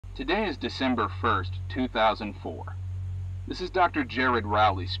Today is December 1st, 2004. This is Dr. Jared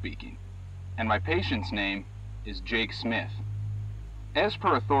Rowley speaking, and my patient's name is Jake Smith. As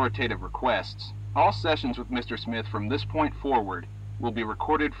per authoritative requests, all sessions with Mr. Smith from this point forward will be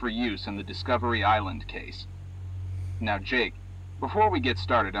recorded for use in the Discovery Island case. Now, Jake, before we get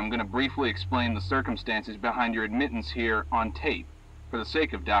started, I'm going to briefly explain the circumstances behind your admittance here on tape for the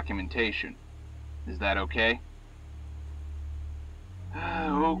sake of documentation. Is that okay?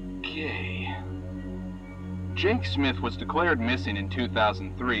 Okay. Jake Smith was declared missing in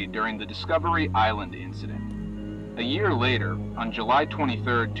 2003 during the Discovery Island incident. A year later, on July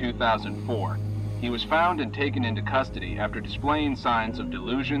 23, 2004, he was found and taken into custody after displaying signs of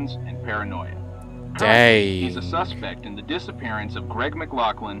delusions and paranoia. Currently, he's a suspect in the disappearance of Greg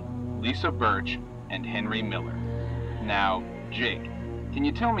McLaughlin, Lisa Birch, and Henry Miller. Now, Jake, can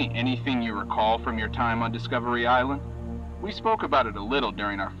you tell me anything you recall from your time on Discovery Island? We spoke about it a little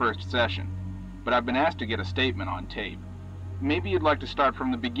during our first session, but I've been asked to get a statement on tape. Maybe you'd like to start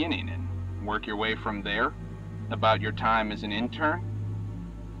from the beginning and work your way from there? About your time as an intern?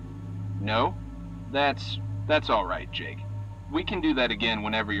 No? That's all right, Jake. We can do that again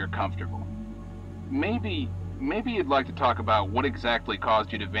whenever you're comfortable. Maybe you'd like to talk about what exactly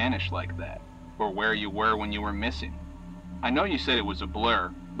caused you to vanish like that, or where you were when you were missing. I know you said it was a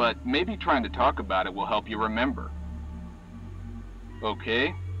blur, but maybe trying to talk about it will help you remember.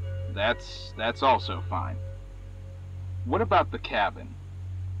 Okay, that's also fine. What about the cabin?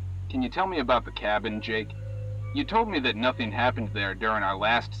 Can you tell me about the cabin, Jake? You told me that nothing happened there during our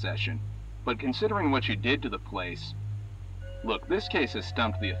last session, but considering what you did to the place... Look, this case has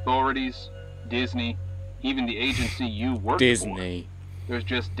stumped the authorities, Disney, even the agency you work for. Disney. There's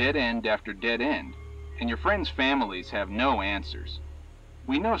just dead end after dead end, and your friends' families have no answers.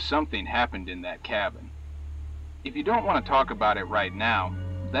 We know something happened in that cabin. If you don't want to talk about it right now,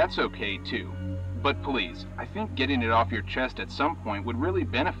 that's okay too. But please, I think getting it off your chest at some point would really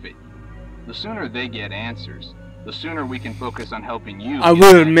benefit you. The sooner they get answers, the sooner we can focus on helping you. I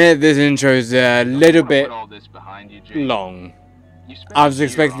will admit this intro's a little bit long. I was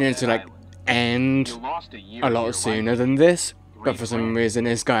expecting it to like end a lot sooner than this, but for some reason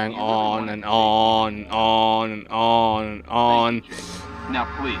it's going on and on and on and on and on. Now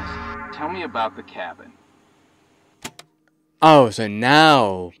please, tell me about the cabin. Oh, so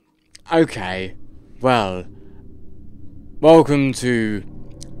now... Okay. Well. Welcome to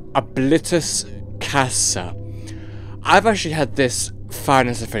Oblitus Casa. I've actually had this Five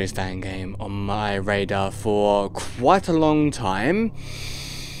Nights at Freddy's fan game on my radar for quite a long time.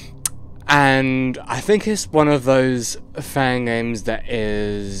 And I think it's one of those fan games that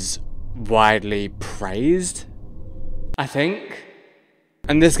is widely praised, I think.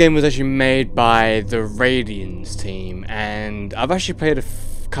 And this game was actually made by the Radiance Team, and I've actually played a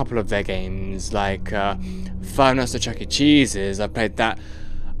couple of their games, like Five Nights at Chuck E. Cheese's. I played that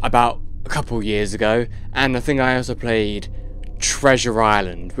about a couple years ago, and I think I also played Treasure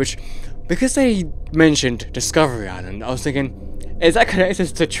Island, which, because they mentioned Discovery Island, I was thinking, is that connected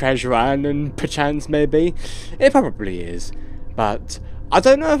to Treasure Island, perchance, maybe? It probably is, but I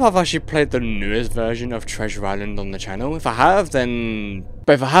don't know if I've actually played the newest version of Treasure Island on the channel. If I have, then...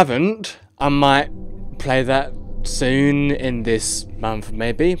 But if I haven't, I might play that soon in this month,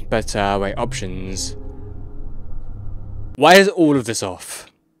 maybe. But, wait, options. Why is all of this off?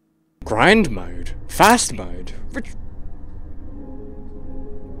 Grind mode? Fast mode?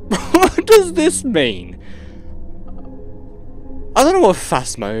 What does this mean? I don't know what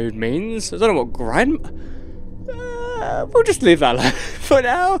fast mode means. I don't know what grind... we'll just leave that alone for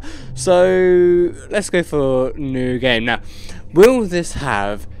now. So let's go for new game. Now, will this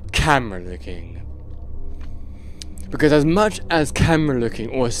have camera looking? Because as much as camera looking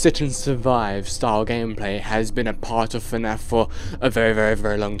or sit and survive style gameplay has been a part of FNAF for a very, very,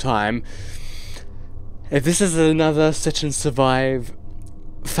 very long time, if this is another sit and survive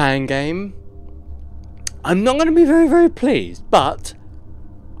fan game, I'm not going to be very, very pleased, but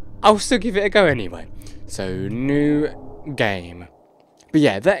I'll still give it a go anyway. So, new game. But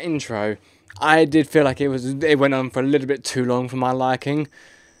yeah, that intro, I did feel like it went on for a little bit too long for my liking.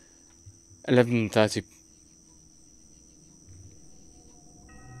 11:30.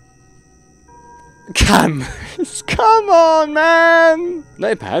 Cameras, come on, man!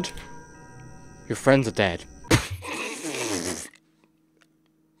 Notepad, your friends are dead.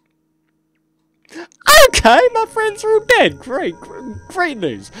 Okay, my friends are all dead. Great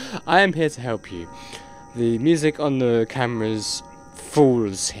news. I am here to help you. The music on the cameras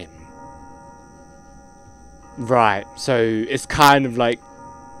fools him. Right, so it's kind of like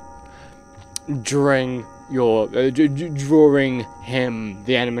during you're drawing him,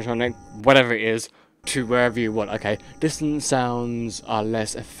 the animatronic, whatever it is, to wherever you want. Okay, distant sounds are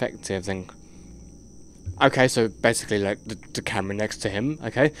less effective than... Okay, so basically like the camera next to him.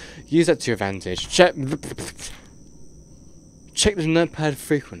 Okay, use that to your advantage. Check the notepad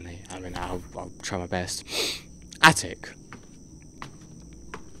frequently. I mean, I'll try my best. Attic.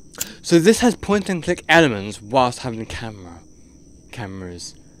 So this has point and click elements whilst having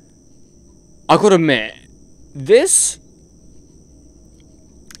cameras. I gotta admit, this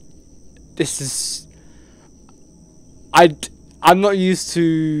is... I'm not used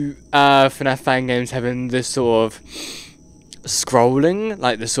to FNAF fan games having this sort of scrolling,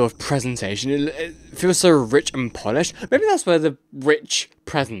 like this sort of presentation. It feels so rich and polished. Maybe that's where the rich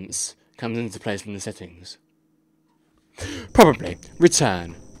presence comes into place in the settings. Probably.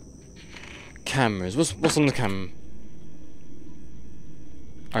 Return. Cameras. What's on the camera?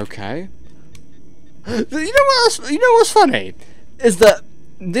 Okay. You know what's funny? Is that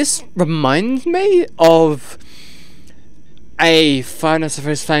this reminds me of a Final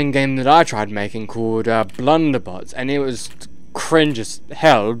Fantasy fan game that I tried making called Blunderbots, and it was cringe as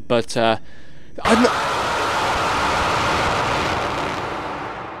hell, but I'm not...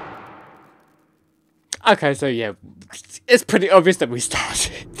 Okay, so yeah, it's pretty obvious that we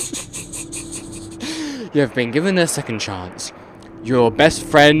started. You have been given a second chance. Your best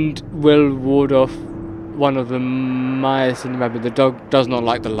friend will ward off one of the mice in the rabbit. The dog does not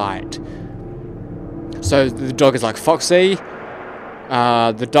like the light. So the dog is like Foxy.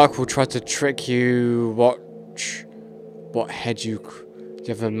 The duck will try to trick you. Watch what head you...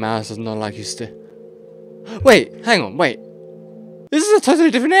 The other mouse does not like you still. Wait, hang on, wait. This is a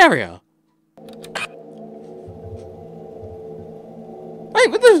totally different area. Wait,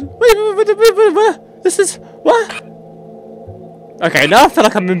 wait, this is... What? Okay, now I feel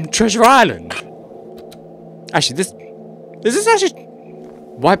like I'm in Treasure Island. Actually, this is actually...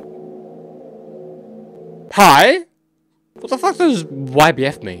 Why... Hi? What the fuck does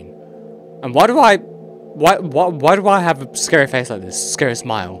YBF mean? And why do I have a scary face like this? Scary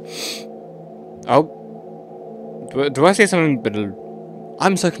smile. Oh. Do I say something? But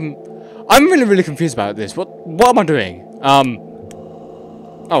I'm really confused about this. What am I doing?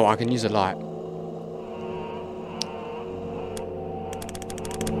 Oh, I can use a light.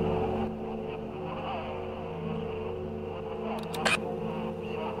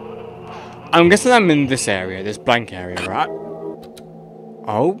 I'm guessing I'm in this area, this blank area, right?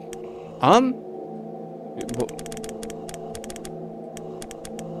 Oh?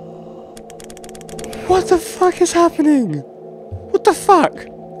 What the fuck is happening? What the fuck?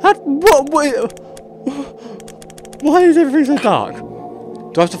 Why is everything so dark?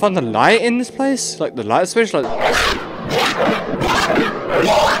 Do I have to find the light in this place? Like the light switch? Like...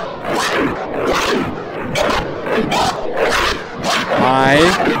 Hi.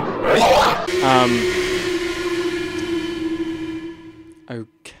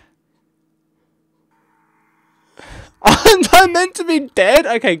 Okay. Aren't I meant to be dead?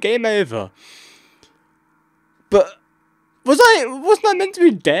 Okay, game over. But wasn't I meant to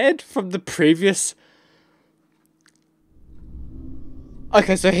be dead from the previous?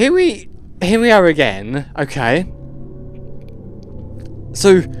 Okay, so here we are again. Okay.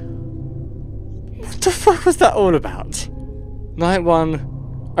 So what the fuck was that all about? Night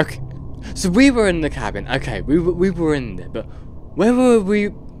one. Okay, so we were in the cabin. Okay, we were in there, but where were we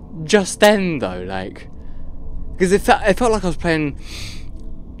just then though? Like, because it felt like I was playing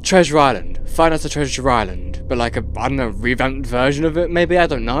Treasure Island, Five Nights at Treasure Island, but like a, I don't know, revamped version of it. Maybe, I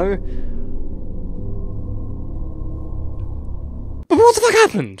don't know. But what the fuck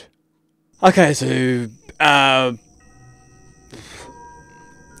happened? Okay, so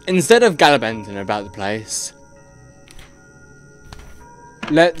instead of gallivanting about the place,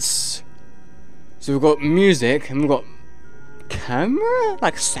 so we've got music, and we've got camera?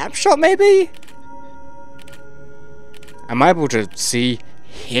 Like snapshot, maybe? Am I able to see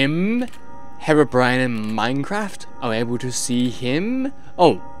him? Herobrine in Minecraft? Am I able to see him?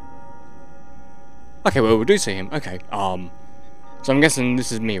 Oh. Okay, well, we do see him. Okay, so I'm guessing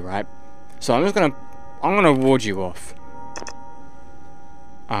this is me, right? So I'm gonna ward you off.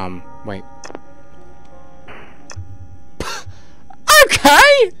 Wait.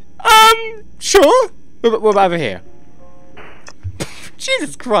 Okay! Sure! What about over here?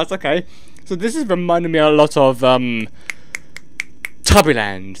 Jesus Christ, okay. So this is reminding me a lot of,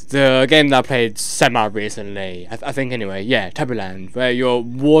 Tubbyland, the game that I played semi-recently. I think anyway, yeah, Tubbyland, where you're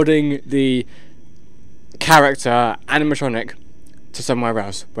warding the character, animatronic, to somewhere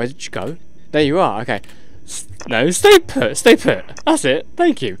else. Where did you go? There you are, okay. No, stay put, stay put. That's it,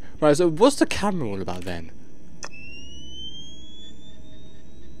 thank you. Right, so what's the camera all about then?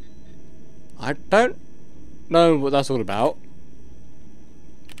 I don't know what that's all about.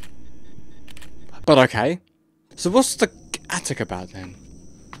 But okay. So what's the attic about then?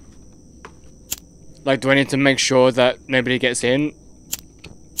 Like, do I need to make sure that nobody gets in?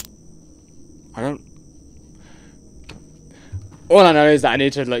 I don't... All I know is that I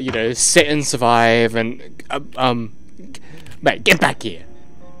need to, like, you know, sit and survive and, mate, get back here.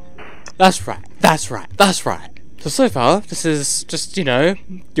 That's right, that's right, that's right. So far, this is just, you know,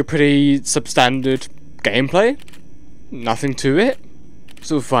 your pretty substandard gameplay. Nothing to it.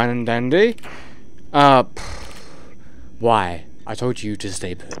 It's all fine and dandy. Why? I told you to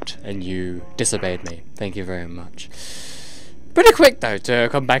stay put, and you disobeyed me. Thank you very much. Pretty quick, though, to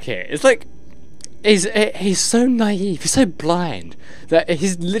come back here. It's like... He's so naive, he's so blind, that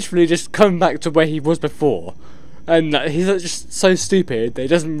he's literally just come back to where he was before. And he's just so stupid that he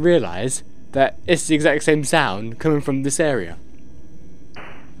doesn't realise that it's the exact same sound coming from this area.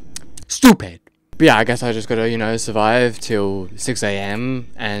 Stupid! But yeah, I guess I just gotta, you know, survive till 6 AM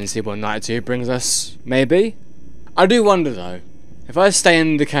and see what night 2 brings us, maybe? I do wonder though, if I stay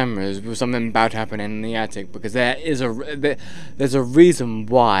in the cameras, will something about to happen in the attic? Because there's a reason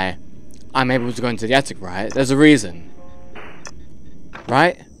why I'm able to go into the attic, right? There's a reason.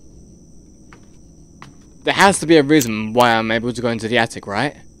 Right? There has to be a reason why I'm able to go into the attic,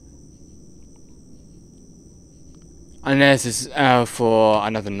 right? Unless it's for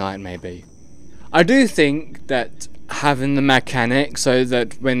another night, maybe. I do think that having the mechanic so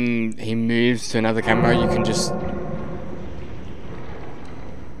that when he moves to another camera, you can just...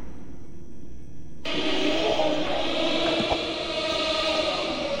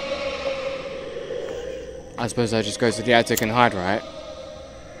 I suppose I just go to the attic and hide, right?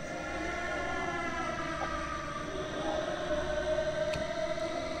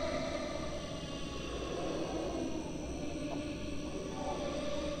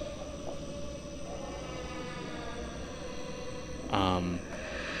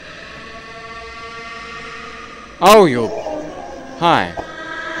 Oh, you're... Hi.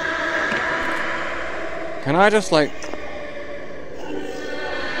 Can I just, like...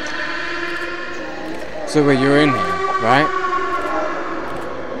 So wait, you're in here, right?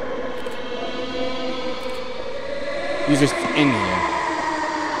 You're just in here.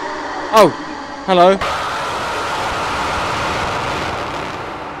 Oh! Hello!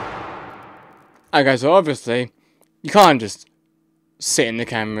 Okay, so obviously, you can't just sit in the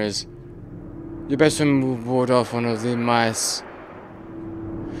cameras. Your best friend will ward off one of the mice.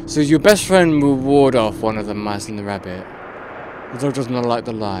 So your best friend will ward off one of the mice and the rabbit. The dog does not like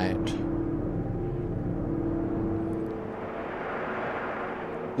the light.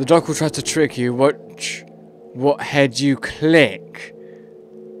 The dog will try to trick you. Watch what head you click.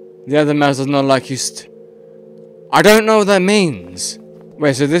 The other mouse does not like you. I don't know what that means.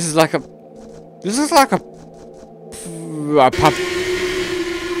 Wait, so this is like a... This is like a pup.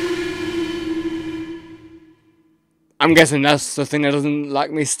 I'm guessing that's the thing that doesn't like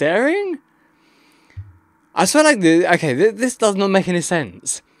me staring? I swear like this... Okay, this does not make any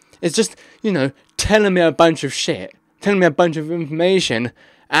sense. It's just, you know, telling me a bunch of shit. Telling me a bunch of information.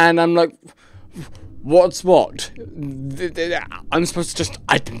 And I'm like... What's what? I'm supposed to just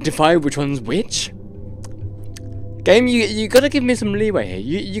identify which one's which? Game, you gotta give me some leeway here.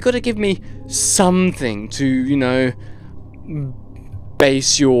 You gotta give me something to, you know,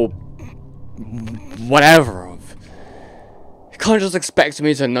 base your whatever of. You can't just expect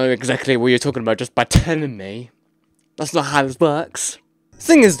me to know exactly what you're talking about just by telling me. That's not how this works.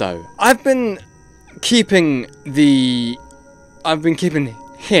 Thing is though, I've been keeping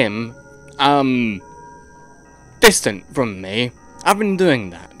him, distant from me. I've been doing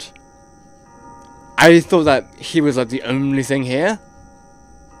that. I thought that he was like the only thing here.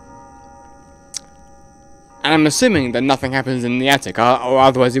 And I'm assuming that nothing happens in the attic, or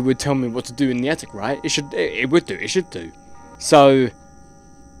otherwise it would tell me what to do in the attic, right? It should do. So,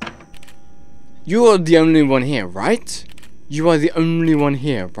 you are the only one here, right? You are the only one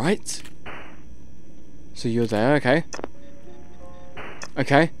here, right? So you're there, okay.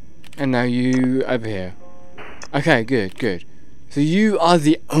 Okay, and now you over here. Okay, good. So you are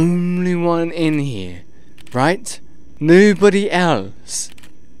the only one in here, right? Nobody else.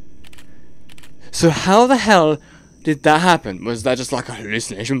 So how the hell did that happen? Was that just like a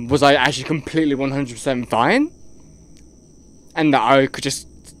hallucination? Was I actually completely 100% fine? And that I could just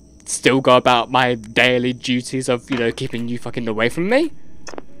still go about my daily duties of, you know, keeping you fucking away from me?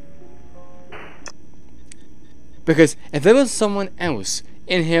 Because if there was someone else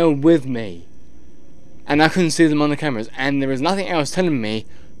in here with me, and I couldn't see them on the cameras, and there was nothing else telling me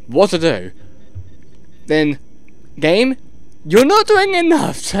what to do, then, game, You're not doing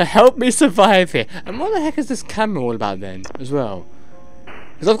enough to help me survive here. And what the heck is this camera all about then, as well?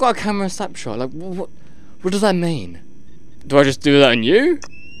 Because I've got a camera snapshot. Like, what does that mean? Do I just do that on you?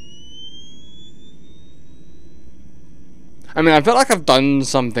 I mean, I feel like I've done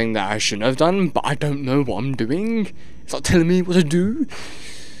something that I shouldn't have done, but I don't know what I'm doing. It's not telling me what to do.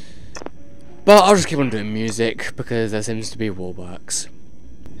 But I'll just keep on doing music, because there seems to be what works.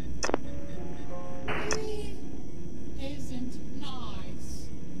 Isn't nice.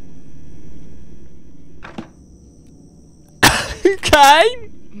 Okay.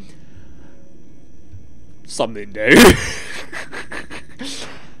 Something new.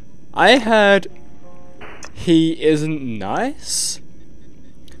 I heard he isn't nice.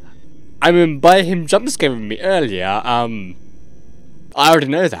 I mean, by him jump scaring me earlier, I already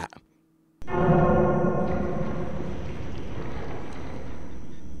know that.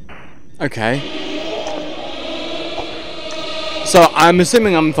 Okay. So I'm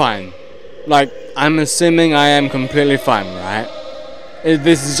assuming I'm fine. Like, I'm assuming I am completely fine, right?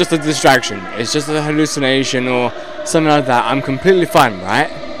 This is just a distraction. It's just a hallucination or something like that. I'm completely fine, right?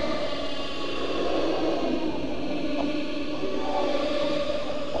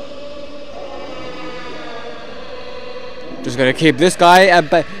 Just gonna keep this guy at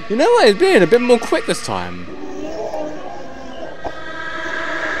bay. You know what? It's being a bit more quick this time.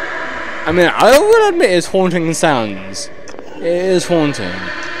 I mean, I will admit it's haunting sounds. It is haunting.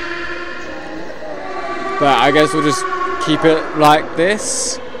 But I guess we'll just keep it like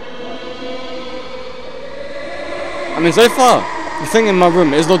this. I mean, so far, the thing in my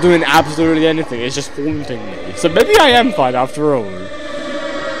room is not doing absolutely anything. It's just haunting me. So maybe I am fine after all.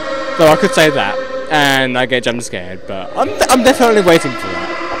 So I could say that. And I get jump scared, but I'm definitely waiting for that.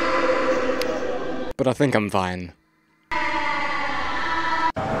 But I think I'm fine.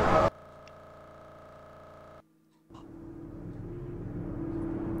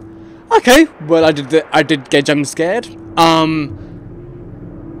 Okay, well I did get jump scared.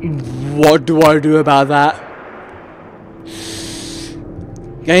 What do I do about that?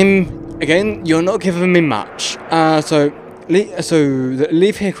 Game again, you're not giving me much. So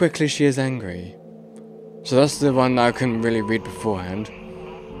leave here quickly. She is angry. So that's the one that I couldn't really read beforehand.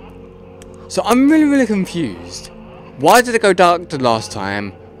 So I'm really confused. Why did it go dark the last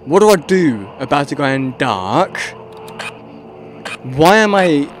time? What do I do about it going dark? Why am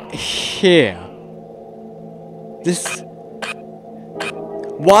I here?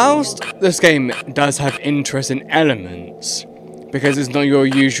 Whilst this game does have interesting elements, because it's not your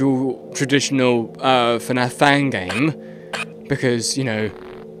usual traditional FNAF fan game, because, you know,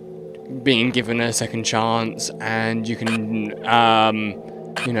 being given a second chance and you can,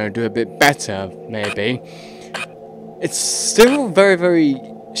 you know, do a bit better, maybe. It's still very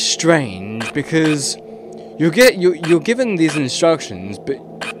strange because you're given these instructions, but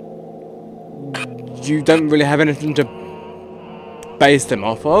you don't really have anything to base them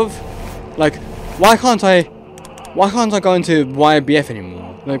off of. Like, why can't I go into YBF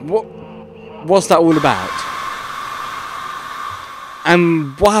anymore? Like, what's that all about?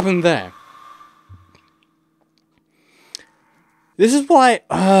 And what happened there? This is why,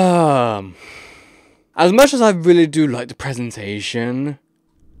 as much as I really do like the presentation,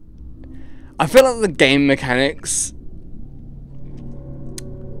 I feel like the game mechanics,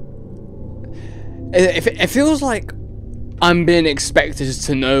 it feels like I'm being expected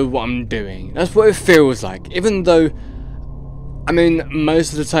to know what I'm doing. That's what it feels like, even though, I mean,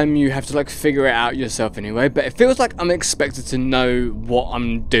 most of the time you have to like figure it out yourself anyway, but it feels like I'm expected to know what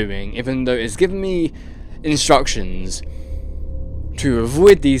I'm doing, even though it's giving me instructions to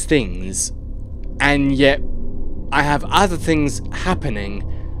avoid these things, and yet I have other things happening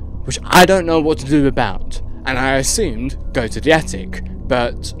which I don't know what to do about, and I assumed go to the attic,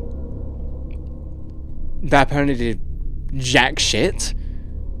 but that apparently did jack shit.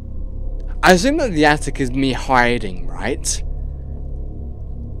 I assume that the attic is me hiding, right?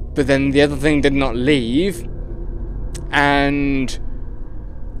 But then the other thing did not leave, and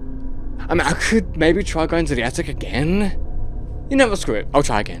I mean, I could maybe try going to the attic again. You know what, screw it, I'll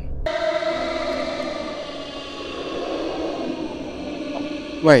try again.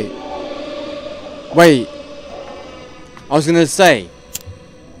 Wait, I was gonna say,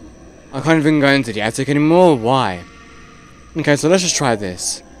 I can't even go into the attic anymore, why? Okay, so let's just try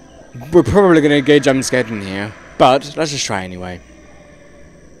this. We're probably gonna get jump scared in here, but let's just try anyway.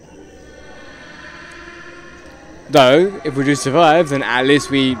 Though, if we do survive, then at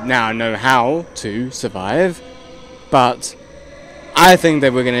least we now know how to survive. But I think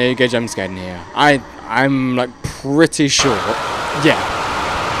that we're gonna get jump scared in here. I'm like pretty sure. Yeah.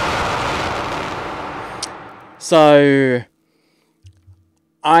 So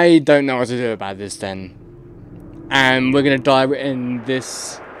I don't know what to do about this then. And we're going to dive in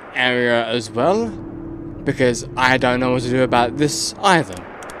this area as well, because I don't know what to do about this either.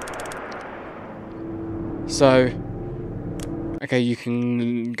 So, okay, you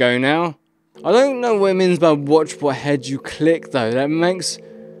can go now. I don't know what it means by watch what head you click though. That makes...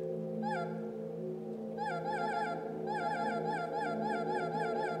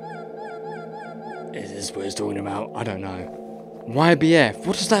 Is this what it's talking about? I don't know. YBF,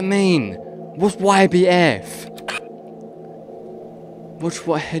 what does that mean? What's YBF? Watch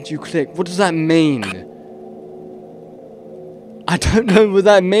what head you click. What does that mean? I don't know what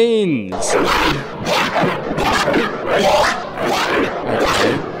that means.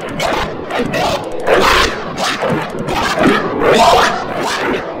 Okay.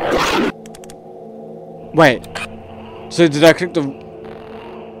 Wait. So did I click the...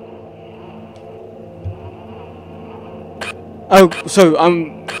 Oh, so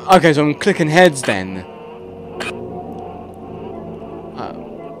okay, so I'm clicking heads then.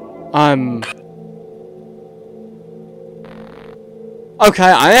 Okay,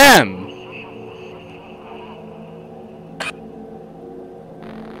 I am.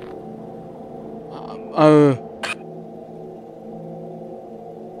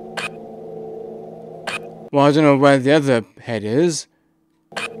 Well, I don't know where the other head is.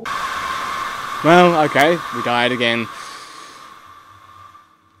 Well, okay, we died again.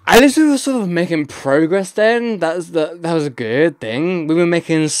 At least we were sort of making progress then. That was a good thing. We were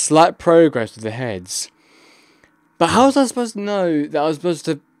making slight progress with the heads. But how was I supposed to know that I was supposed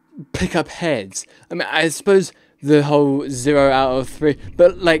to pick up heads? I mean, I suppose the whole 0 out of 3.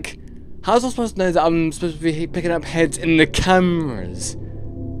 But like, how was I supposed to know that I'm supposed to be picking up heads in the cameras?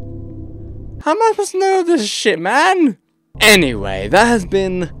 How am I supposed to know this shit, man? Anyway, that has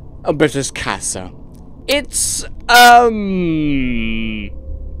been Oblitus Casa. It's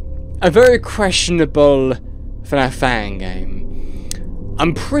a very questionable FNAF fan game.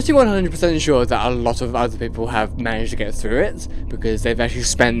 I'm pretty 100% sure that a lot of other people have managed to get through it, because they've actually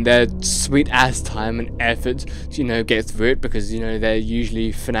spent their sweet ass time and effort to, you know, get through it, because, you know, they're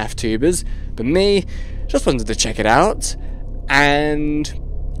usually FNAF tubers. But me, just wanted to check it out, and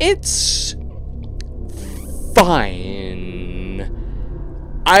it's fine.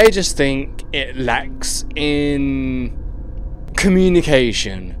 I just think it lacks in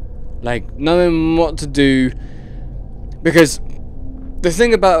communication. Like, knowing what to do, because the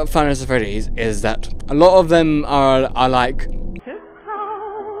thing about Five Nights at Freddy's is that a lot of them are like,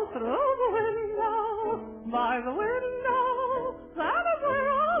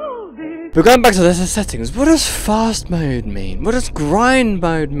 but going back to the settings, what does fast mode mean? What does grind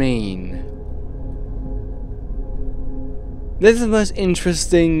mode mean? This is the most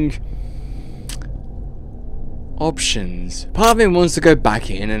interesting options. Part of me wants to go back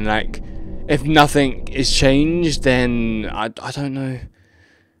in and, like, if nothing is changed, then I don't know.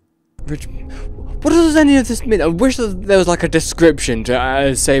 What does any of this mean? I wish that there was like a description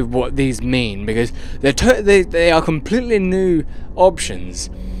to say what these mean, because they are completely new options.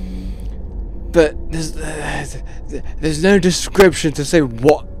 But there's no description to say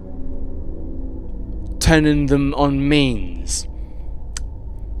what turning them on means.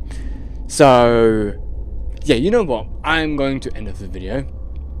 So yeah, you know what? I'm going to end off the video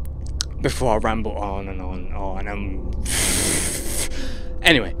before I ramble on and on.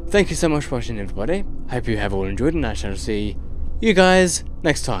 Anyway, thank you so much for watching, everybody. Hope you have all enjoyed, and I shall see you guys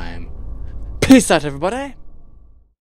next time. Peace out, everybody.